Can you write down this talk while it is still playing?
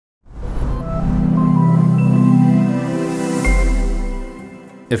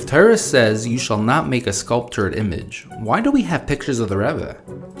If Torah says you shall not make a sculptured image, why do we have pictures of the Rebbe?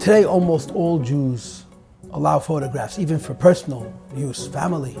 Today, almost all Jews allow photographs, even for personal use,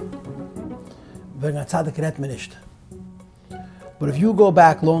 family. But if you go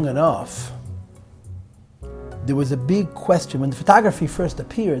back long enough, there was a big question. When the photography first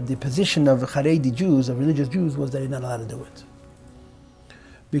appeared, the position of Haredi Jews, of religious Jews, was that they're not allowed to do it.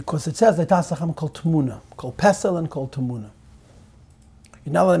 Because it says, kol tmuna, kol pesel and kol tmuna.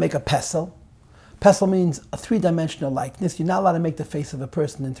 You're not allowed to make a pesel. Pesel means a three-dimensional likeness. You're not allowed to make the face of a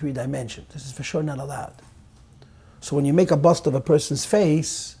person in 3 dimensions. This is for sure not allowed. So when you make a bust of a person's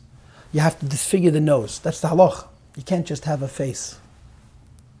face, you have to disfigure the nose. That's the halacha. You can't just have a face.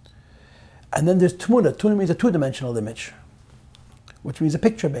 And then there's tmuna. Tmuna means a 2-dimensional image, which means a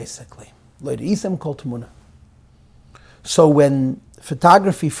picture, basically. Loid isem kol tmuna. So when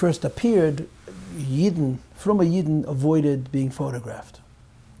photography first appeared, Yidden, from a Yidden, avoided being photographed.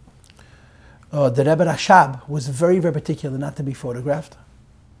 The Rebbe Rashab was very, very particular not to be photographed.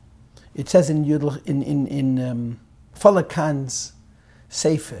 It says in Falak Khan's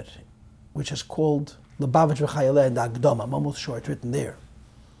Sefer, which is called Lubavitch V'Chayaleh and Agdoma, I'm almost sure it's written there,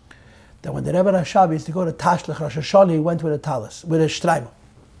 that when the Rebbe Rashab used to go to Tashlech Rosh Hashanah, he went with a talis, with a shtreimel.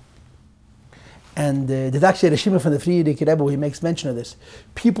 And there's actually a Rishima from the Frierdiker Rebbe where he makes mention of this.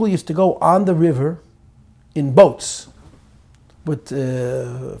 People used to go on the river in boats with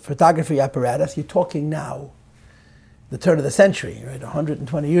photography apparatus. You're talking now, the turn of the century, right?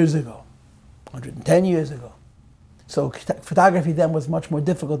 120 years ago, 110 years ago. So photography then was much more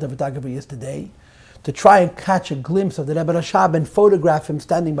difficult than photography is today. To try and catch a glimpse of the Rebbe Rashab and photograph him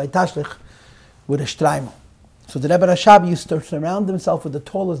standing by Tashlich with a shtreimel. So the Rebbe Rashab used to surround himself with the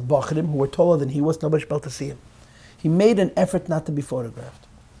tallest Bachrim, who were taller than he was, nobody was able to see him. He made an effort not to be photographed.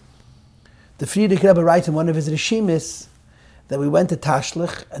 The Frierdiker Rebbe writes in one of his Rishimis that we went to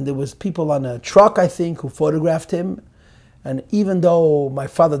Tashlich, and there was people on a truck, I think, who photographed him. And even though my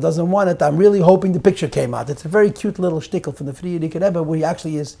father doesn't want it, I'm really hoping the picture came out. It's a very cute little shtickle from the Frierdiker Rebbe, where he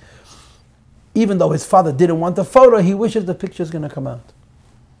actually is, even though his father didn't want the photo, he wishes the picture is going to come out.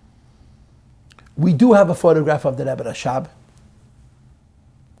 We do have a photograph of the Rebbe Rashab.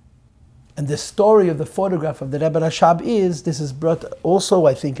 And the story of the photograph of the Rebbe Rashab is, this is brought also,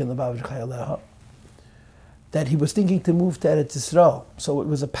 I think, in the Lubavitch V'Chayaleh, that he was thinking to move to Eretz Yisrael. So it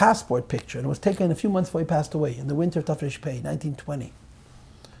was a passport picture, and it was taken a few months before he passed away, in the winter of Tafresh Pei, 1920.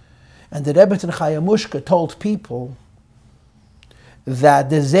 And the Rebbe Chaya Mushka told people that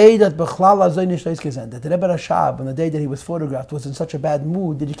the Zaydat Bechlala Zaynish Leiskezen, that the Rebbe Rashab, on the day that he was photographed, was in such a bad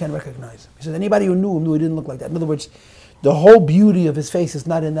mood that you can't recognize him. He said anybody who knew him knew he didn't look like that. In other words, the whole beauty of his face is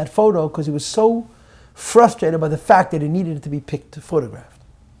not in that photo because he was so frustrated by the fact that he needed it to be photographed.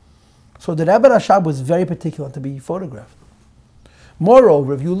 So the Rebbe Rashab was very particular to be photographed.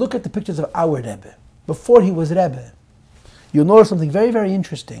 Moreover, if you look at the pictures of our Rebbe, before he was Rebbe, you'll notice something very, very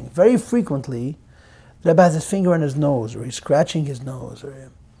interesting. Very frequently, the Rebbe has his finger on his nose, or he's scratching his nose.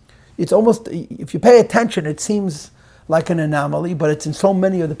 It's almost, if you pay attention, it seems like an anomaly, but it's in so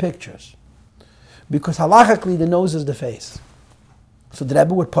many of the pictures. Because halachically, the nose is the face. So the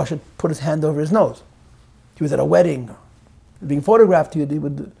Rebbe would put his hand over his nose. He was at a wedding, being photographed, he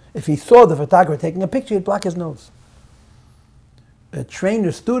would, if he saw the photographer taking a picture, he'd block his nose. Mr.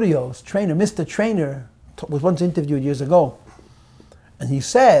 Trainer, was once interviewed years ago, and he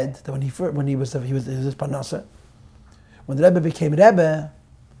said that when he was his parnasa, when the Rebbe became Rebbe,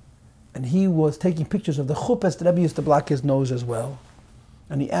 and he was taking pictures of the chuppahs, the Rebbe used to block his nose as well.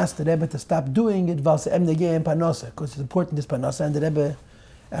 And he asked the Rebbe to stop doing it, because it's important, this parnasa, and the Rebbe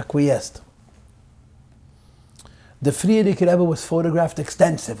acquiesced. The Frierdiker Rebbe was photographed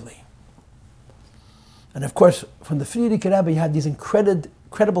extensively. And of course, from the Frierdiker Rebbe, you had these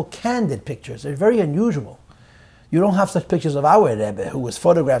incredible candid pictures. They're very unusual. You don't have such pictures of our Rebbe, who was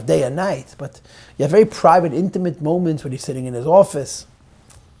photographed day and night, but you have very private, intimate moments when he's sitting in his office.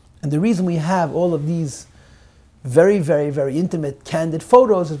 And the reason we have all of these very, very, very intimate, candid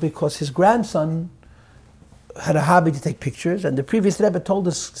photos is because his grandson had a hobby to take pictures, and the previous Rebbe told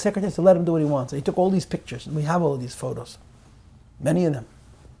his secretary to let him do what he wants. And he took all these pictures, and we have all of these photos, many of them.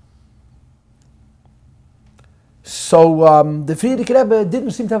 So the Frierdiker Rebbe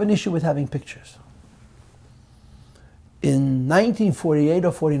didn't seem to have an issue with having pictures. In 1948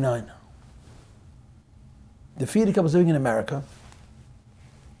 or 49, the Frierdiker Rebbe was living in America,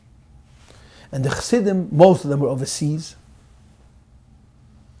 and the Chassidim, most of them were overseas.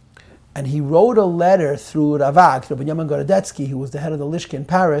 And he wrote a letter through Ravak, Rabbi Yaman Gorodetsky, who was the head of the Lishka in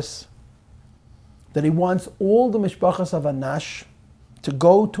Paris, that he wants all the Mishpachas of Anash to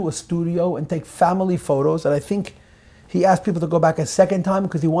go to a studio and take family photos. And I think he asked people to go back a second time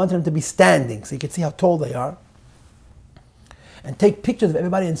because he wanted them to be standing so he could see how tall they are, and take pictures of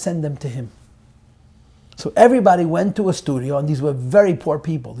everybody and send them to him. So everybody went to a studio, and these were very poor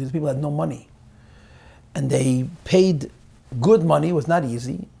people. These people had no money. And they paid good money, it was not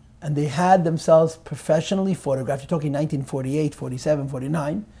easy, and they had themselves professionally photographed. You're talking 1948, 47,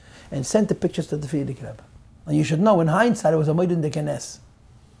 49, and sent the pictures to the Frierdiker Rebbe. And you should know, in hindsight, it was a Moedin de Kenes,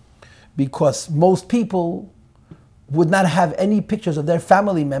 because most people would not have any pictures of their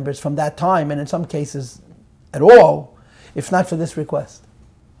family members from that time, and in some cases at all, if not for this request.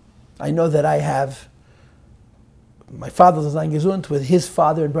 I know that I have my father's Zayin Gesund with his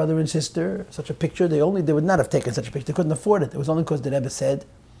father and brother and sister, such a picture. They would not have taken such a picture. They couldn't afford it. It was only because the Rebbe said.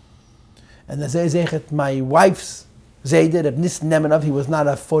 And the Zezechet, my wife's Zayder, Reb Nissen Nemenov, he was not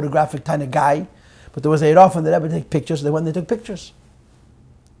a photographic kind of guy, but there was a Rav and the Rebbe to take pictures. They went and they took pictures.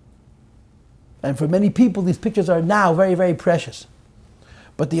 And for many people, these pictures are now very, very precious.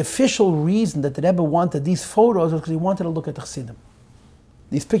 But the official reason that the Rebbe wanted these photos was because he wanted to look at the Chassidim.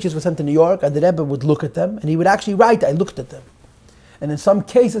 These pictures were sent to New York, and the Rebbe would look at them, and he would actually write, I looked at them. And in some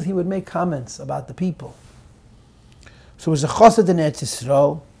cases, he would make comments about the people. So it was a chassid in Eretz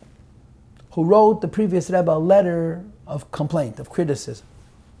Yisrael who wrote the previous Rebbe a letter of complaint, of criticism.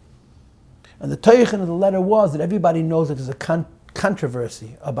 And the teichen of the letter was that everybody knows that there's a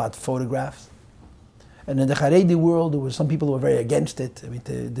controversy about photographs. And in the Haredi world, there were some people who were very against it. I mean,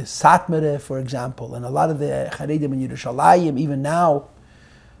 the Satmare, for example, and a lot of the Haredim in Yerushalayim, even now,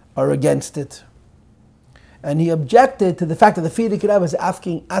 are against it. And he objected to the fact that the Frierdiker Rebbe was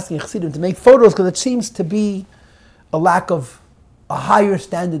asking Chassidim to make photos because it seems to be a lack of a higher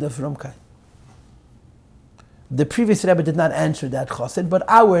standard of Frumkeit. The previous Rebbe did not answer that chassid, but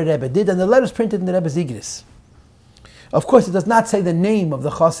our Rebbe did, and the letter is printed in the Rebbe's Igris. Of course, it does not say the name of the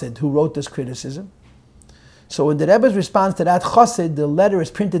chassid who wrote this criticism. So in the Rebbe's response to that chassid, the letter is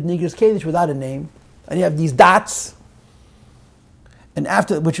printed in Igris Kodesh without a name, and you have these dots, and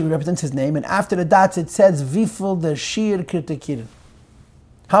after, which represents his name, and after the dots it says Vifel der Shir Kritikirin.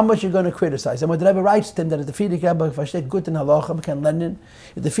 How much you're going to criticize. And what the Rebbe writes to him, that if the Frierdiker Rebbe versteht gut in Halacha, can learn,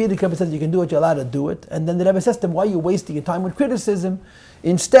 if the Frierdiker Rebbe says you can do it, you're allowed to do it. And then the Rebbe says to him, why are you wasting your time with criticism?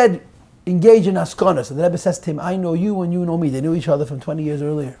 Instead, engage in askana. So the Rebbe says to him, I know you and you know me. They knew each other from 20 years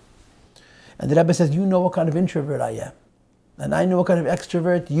earlier. And the Rebbe says, you know what kind of introvert I am. And I know what kind of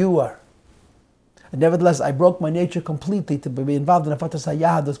extrovert you are. And nevertheless, I broke my nature completely to be involved in Afatas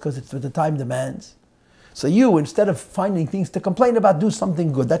HaYahadus because it's what the time demands. So you, instead of finding things to complain about, do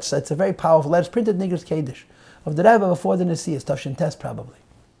something good. That's a very powerful letter. It's printed in Igris Kodesh of the Rebbe before the Nesias, Tafshin Tes probably.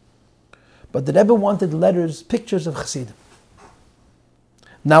 But the Rebbe wanted letters, pictures of Chassidim.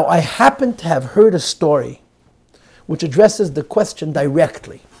 Now, I happen to have heard a story which addresses the question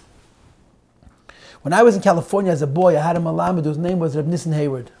directly. When I was in California as a boy, I had a malamed whose name was Reb Nissen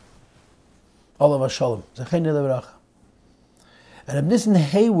Hayward. Olav Shalom. And Reb Nissen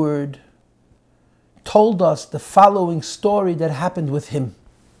Hayward told us the following story that happened with him.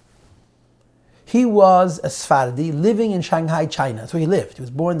 He was a Sephardi living in Shanghai, China. That's where he lived. He was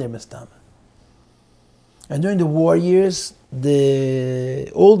born there, Mistama. And during the war years,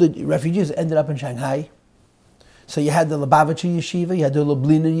 all the refugees ended up in Shanghai. So you had the Lubavitcher Yeshiva, you had the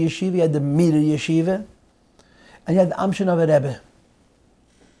Lubliner Yeshiva, you had the Mir Yeshiva, and you had the Amshinov Rebbe.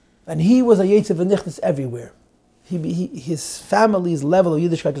 And he was a Yetziv V'nichnas everywhere. His family's level of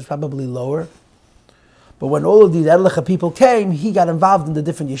Yiddishkeit was probably lower. But when all of these Erlicha people came, he got involved in the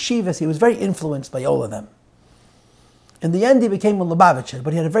different yeshivas. He was very influenced by all of them. In the end, he became a Lubavitcher,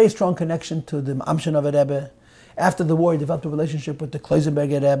 but he had a very strong connection to the Amshinov Rebbe. After the war, he developed a relationship with the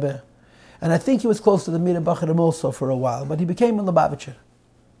Kloisenberger Rebbe. And I think he was close to the Mir Bacharim also for a while, but he became a Lubavitcher.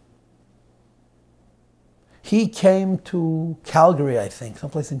 He came to Calgary, I think,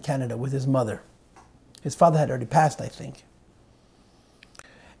 someplace in Canada, with his mother. His father had already passed, I think.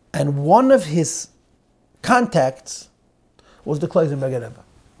 And one of his contacts was the Kloisenberger Rebbe.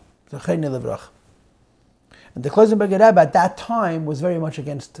 And the Kloisenberger Rebbe at that time was very much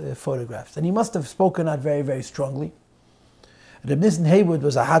against photographs. And he must have spoken out very, very strongly. Reb Nissen Hayward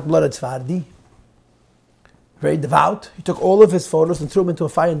was a hot-blooded Sephardi, very devout. He took all of his photos and threw them into a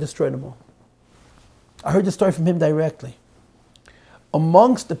fire and destroyed them all. I heard the story from him directly.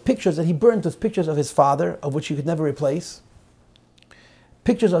 Amongst the pictures that he burned was pictures of his father, of which he could never replace,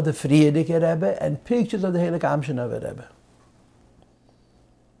 pictures of the Frierdiker Rebbe, and pictures of the Heilig Amshinov Rebbe.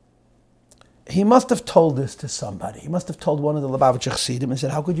 He must have told this to somebody. He must have told one of the Lubavitcher Chassidim and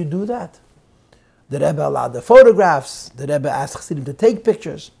said, how could you do that? The Rebbe allowed the photographs. The Rebbe asked Chassidim to take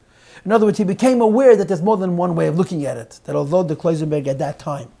pictures. In other words, he became aware that there's more than one way of looking at it. That although the Kloisenberg at that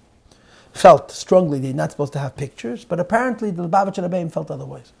time felt strongly that you're not supposed to have pictures, but apparently the Lubavitcher Rebbeim felt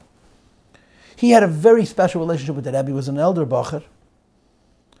otherwise. He had a very special relationship with the Rebbe. He was an elder Bacher,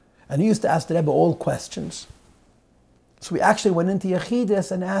 and he used to ask the Rebbe all questions. So we actually went into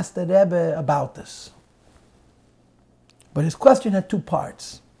Yechidus and asked the Rebbe about this. But his question had two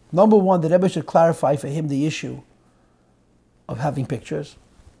parts. Number one, the Rebbe should clarify for him the issue of having pictures.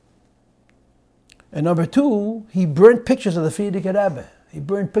 And number two, he burnt pictures of the Frierdiker Rebbe. He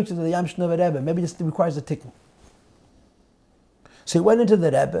burned pictures of the Yam Shnover Rebbe. Maybe this requires a tikkun. So he went into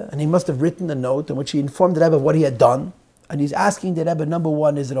the Rebbe, and he must have written a note in which he informed the Rebbe of what he had done. And he's asking the Rebbe, number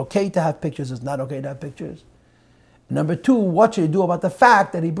one, is it okay to have pictures? Is it not okay to have pictures? Number two, what should he do about the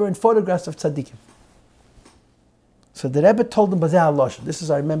fact that he burned photographs of tzaddikim? So the Rebbe told him, this is,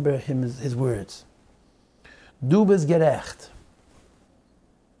 I remember his words. Du bist gerecht.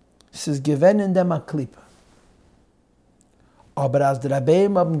 Es ist gewesen in dem Klippe. Aber als der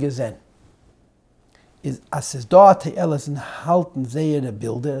Rebbeim haben gesehen, ist, als es dort alles in halten sehende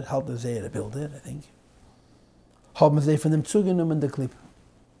Bilder, I think, haben sie von dem zugenommen der Klippe.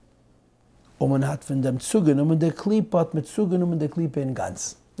 Und man hat von dem zugenommen der Klippe, hat mit zugenommen der Klippe in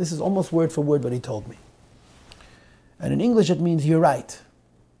ganz. This is almost word for word what he told me. And in English it means, you're right.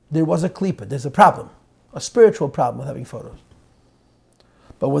 There was a klipa, there's a problem, a spiritual problem with having photos.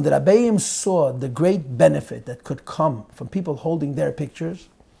 But when the Rabbeim saw the great benefit that could come from people holding their pictures,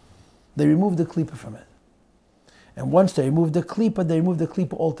 they removed the klipa from it. And once they removed the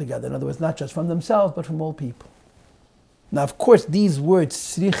klipa altogether. In other words, not just from themselves, but from all people. Now, of course, these words,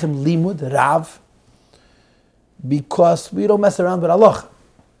 srichim limud, rav, because we don't mess around with Allah.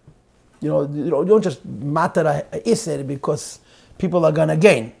 You don't just matter a iser because people are going to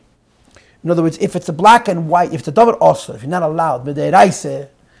gain. In other words, if it's a black and white, if it's a davar osur, if you're not allowed, but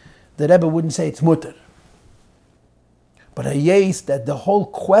the Rebbe wouldn't say it's mutter. But a yes, that the whole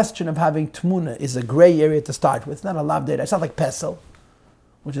question of having tmuna is a gray area to start with. It's not a lav deraisa. It's not like pesel,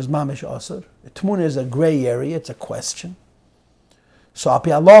 which is mamish osur. Tmuna is a gray area. It's a question. So api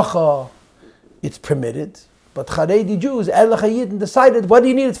halacha, it's permitted. But Haredi Jews, Erlich Yidden, decided, what do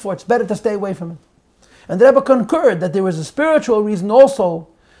you need it for? It's better to stay away from it. And the Rebbe concurred that there was a spiritual reason also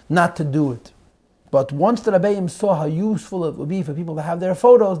not to do it. But once the Rebbeim saw how useful it would be for people to have their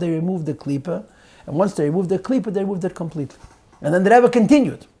photos, they removed the klipa. And once they removed the klipa, they removed it completely. And then the Rebbe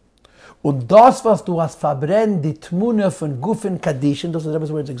continued. Und das, was du hast verbrennt, die Tmune von Gufen Kadishin, those are the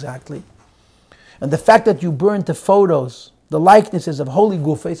Rebbe's words exactly. And the fact that you burned the photos, the likenesses of holy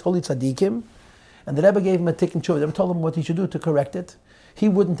Gufes, holy tzaddikim, and the Rebbe gave him a tikkun tshuva. The Rebbe told him what he should do to correct it. He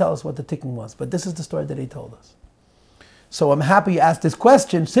wouldn't tell us what the tikkun was, but this is the story that he told us. So I'm happy you asked this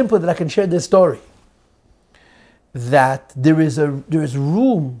question, simply that I can share this story. That there is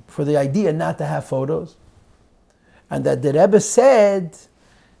room for the idea not to have photos, and that the Rebbe said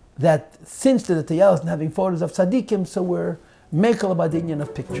that since the Tayel isn't having photos of tzaddikim, so we're mekel about the union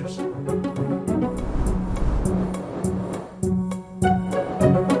of pictures.